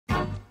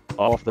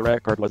Off the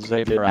Record with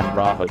Xavier and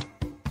Rahad.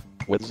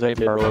 With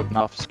Xavier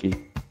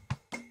Ognovsky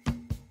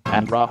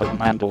and Rahad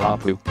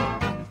Mandalapu.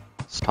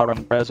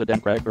 Starring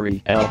President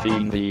Gregory L.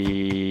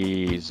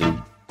 Fenves.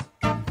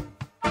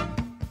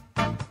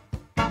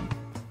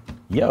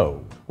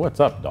 Yo,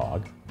 what's up,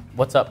 dog?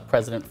 What's up,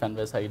 President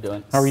Fenves? How you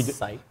doing? How are you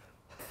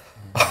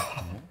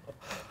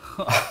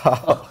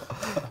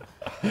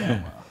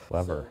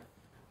Clever.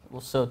 Well,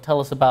 so tell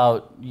us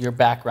about your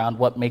background.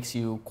 What makes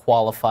you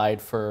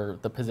qualified for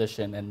the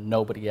position and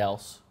nobody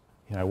else?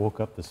 You know, I woke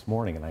up this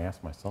morning and I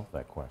asked myself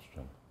that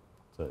question.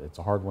 It's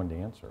a hard one to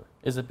answer.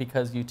 Is it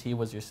because UT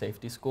was your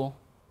safety school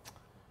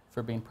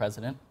for being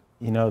president?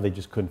 You know, they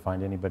just couldn't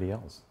find anybody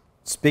else.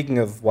 Speaking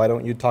of, why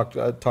don't you talk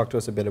to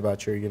us a bit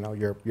about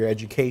your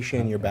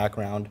education, your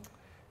background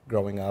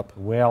growing up?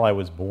 Well, I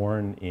was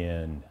born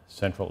in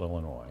central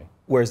Illinois.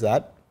 Where's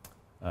that?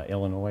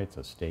 Illinois, it's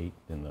a state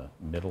in the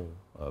middle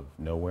of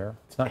nowhere.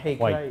 It's not Hey,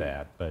 quite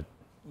that, but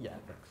yeah,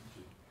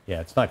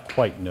 it's not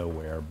quite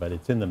nowhere, but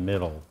it's in the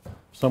middle,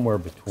 somewhere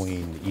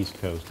between the East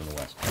Coast and the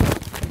West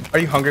Coast. Are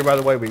you hungry, by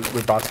the way? We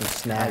brought some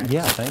snacks.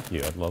 Yeah, thank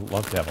you. I'd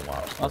love to have a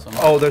lobster. Awesome.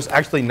 Oh, there's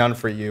actually none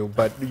for you,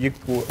 but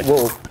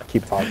we'll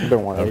keep talking.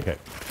 Don't worry. Okay.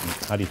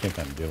 How do you think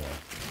I'm doing?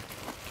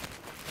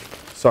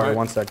 Sorry,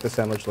 one sec. This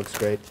sandwich looks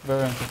great.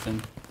 Very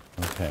interesting.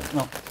 Okay.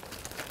 No.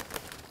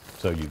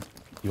 So you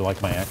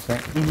like my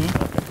accent?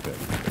 Mm-hmm. Okay, good.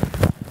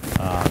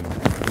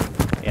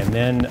 And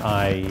then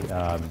I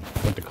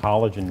went to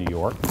college in New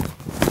York,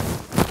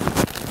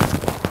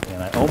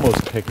 and I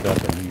almost picked up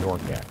a New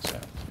York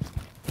accent,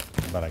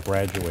 but I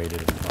graduated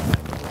in time.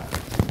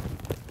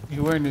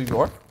 You were in New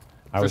York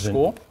for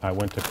school? I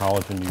went to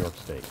college in New York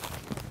State.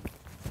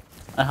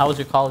 And how was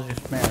your college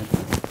experience?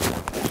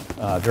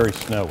 Very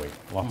snowy,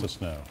 lots of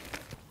snow.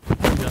 You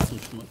got some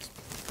schmutz.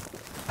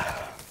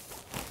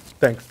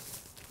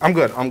 Thanks. I'm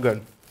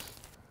good.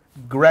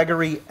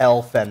 Gregory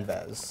L.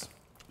 Fenves.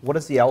 What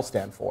does the L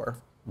stand for?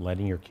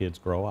 Letting your kids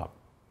grow up.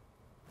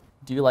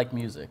 Do you like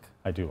music?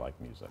 I do like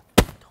music.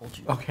 Told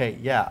you. Okay,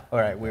 yeah. All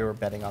right, we were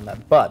betting on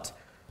that. But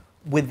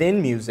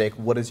within music,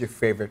 what is your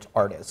favorite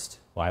artist?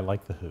 Well, I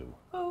like The Who.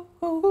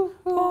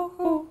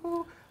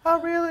 I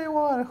really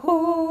want to.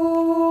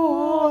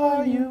 Who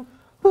are you?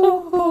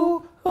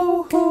 Who?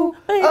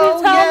 Baby,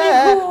 Oh, tell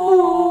yeah. me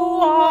who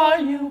are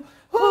you?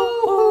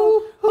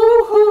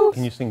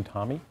 Can you sing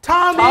Tommy?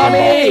 Tommy!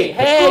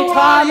 Hey, Who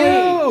are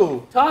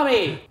you?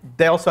 Tommy!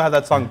 They also have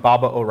that song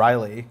Baba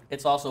O'Reilly.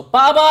 It's also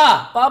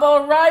Baba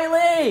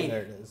O'Reilly!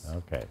 There it is.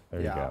 Okay,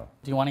 there Yeah. you go.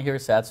 Do you want to hear a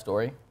sad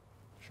story?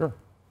 Sure.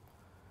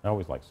 I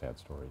always like sad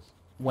stories.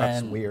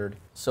 That's weird.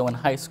 So in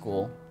high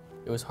school,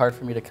 it was hard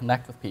for me to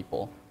connect with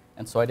people,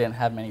 and so I didn't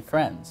have many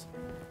friends.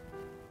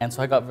 And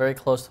so I got very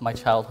close to my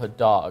childhood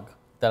dog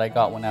that I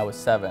got when I was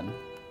 7.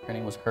 Her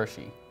name was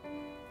Hershey.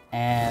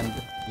 And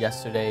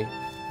yesterday,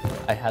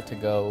 I had to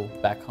go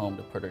back home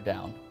to put her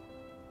down.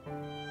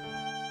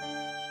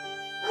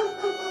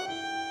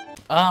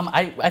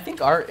 I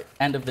think our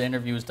end of the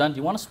interview is done. Do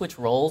you want to switch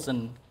roles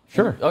and?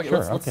 Sure. Okay. Sure.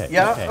 Let's, Okay.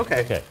 Yeah,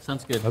 Okay. okay.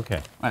 Sounds good. Okay.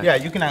 All right. Yeah,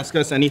 you can ask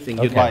us anything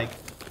you'd Okay.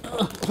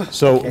 like.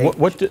 So, Okay.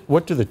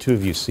 what do the two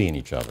of you see in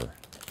each other?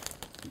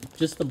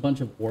 Just a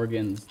bunch of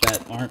organs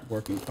that aren't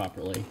working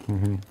properly.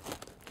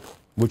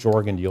 Which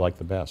organ do you like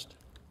the best?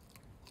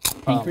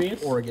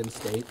 Pancreas. Oregon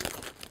State.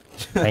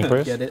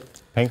 Pancreas. Get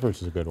it?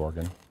 Pancreas is a good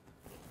organ.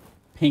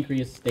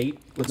 Pancreas state.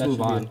 Let's That move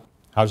should be on. it.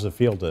 How does it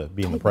feel to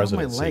be in the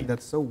president's my leg. seat?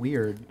 That's so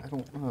weird. I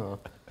don't know.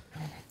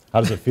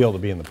 How does it feel to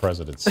be in the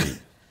president's seat?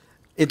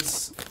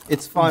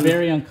 It's fun.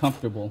 Very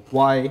uncomfortable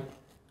Why?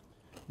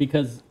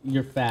 because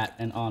you're fat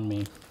and on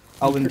me.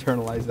 I'll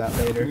internalize that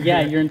later.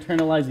 Yeah, you're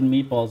internalizing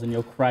meatballs and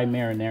you'll cry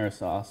marinara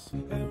sauce.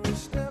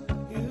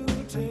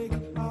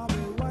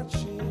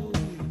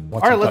 All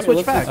right, let's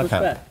switch back. Switch Okay.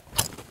 back.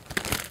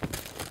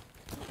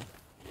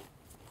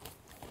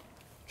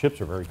 Chips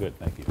are very good,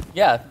 thank you.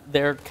 Yeah,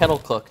 they're kettle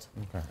cooked.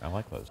 Okay, I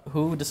like those.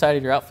 Who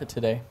decided your outfit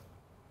today?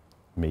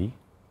 Me?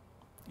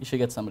 You should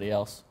get somebody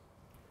else.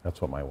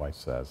 That's what my wife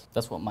says.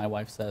 That's what my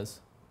wife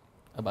says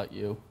about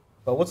you.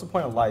 But what's the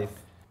point of life?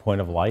 Point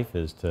of life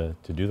is to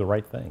do the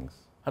right things.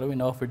 How do we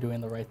know if we're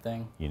doing the right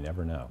thing? You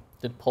never know.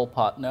 Did Pol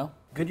Pot know?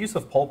 Good use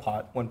of Pol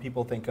Pot. When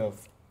people think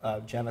of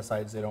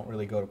genocides, they don't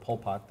really go to Pol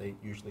Pot. They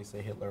usually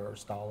say Hitler or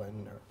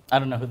Stalin. Or I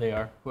don't know who they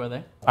are. Who are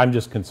they? I'm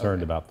just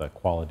concerned about the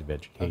quality of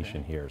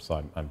education here,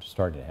 so I'm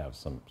starting to have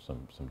some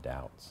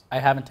doubts. I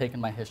haven't taken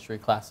my history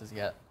classes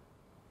yet.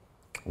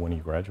 When are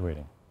you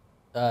graduating?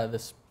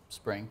 This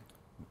spring.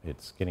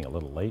 It's getting a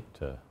little late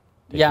to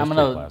take Yeah, I'm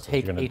history gonna classes.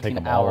 take You're gonna 18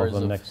 them all hours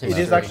them of next history.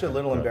 it is semester? actually a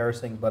little Good.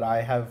 embarrassing, but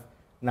I have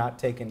not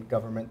taken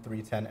Government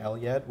 310L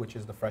yet, which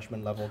is the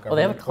freshman level government Well,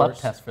 they have a club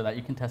course. test for that.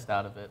 You can test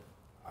out of it.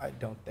 I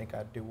don't think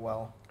I'd do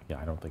well. Yeah,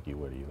 I don't think you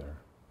would either.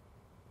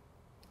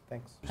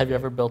 Thanks. Have you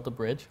ever built a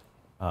bridge?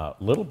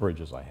 Little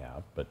bridges I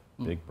have, but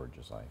big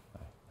bridges I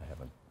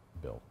haven't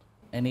built.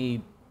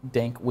 Any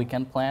dank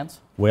weekend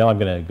plans? Well, I'm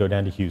going to go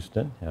down to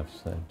Houston, have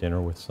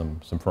dinner with some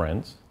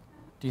friends.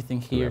 Do you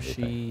think he Do or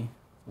everything. she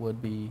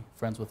would be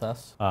friends with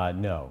us?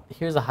 No.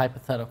 Here's a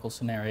hypothetical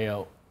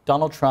scenario.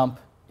 Donald Trump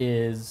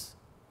is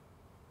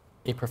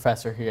a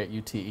professor here at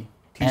UT.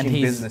 Teaching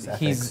business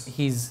ethics.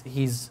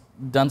 He's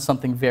done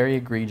something very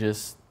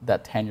egregious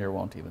that tenure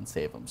won't even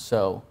save him.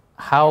 So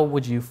how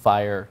would you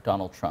fire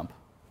Donald Trump?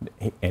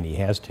 And he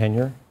has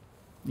tenure?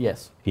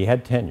 Yes. If he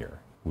had tenure,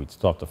 we'd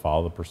still have to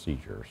follow the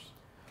procedures.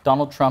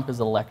 Donald Trump is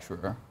a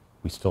lecturer.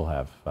 We still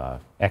have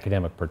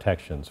academic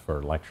protections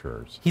for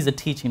lecturers. He's a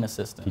teaching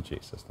assistant. Teaching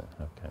assistant,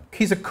 okay.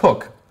 He's a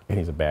cook. And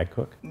he's a bad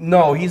cook?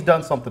 No, he's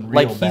done something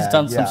real bad. He's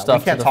done some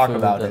stuff we can't to the talk food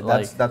about that, it.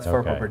 like- That's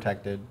Okay. FERPA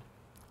protected.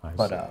 I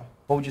But see.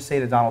 what would you say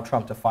to Donald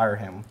Trump to fire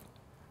him?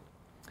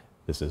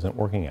 This isn't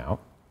working out.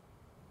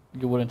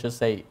 You wouldn't just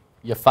say,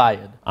 you're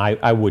fired.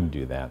 I wouldn't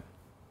do that.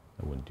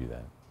 I wouldn't do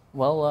that.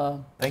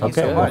 Well, Thank you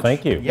Okay, so well, much.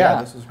 thank you. Yeah,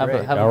 this is have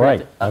great. have All a great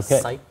right, okay.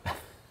 psych.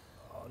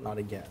 Oh, not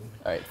again.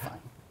 All right, fine.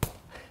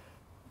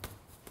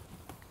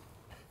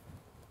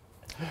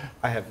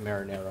 I have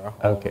marinara.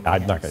 all Okay, over my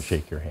I'm not going hands. to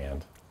shake your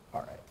hand.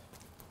 All right.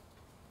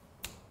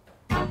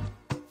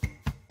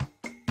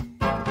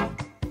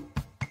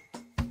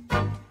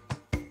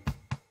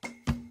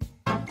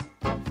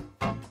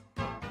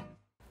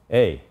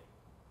 Hey,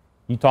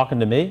 you talking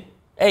to me?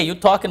 Hey, you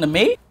talking to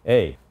me?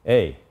 Hey,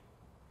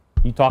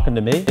 you talking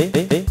to me?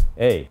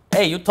 Hey.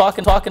 Hey, you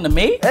talking to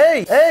me?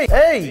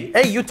 Hey,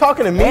 you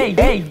talking to me?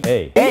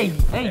 Hey,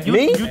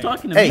 you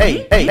talking to me?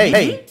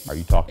 Hey. Are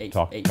you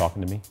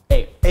talking to me?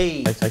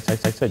 Hey. I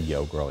said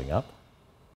yo growing up.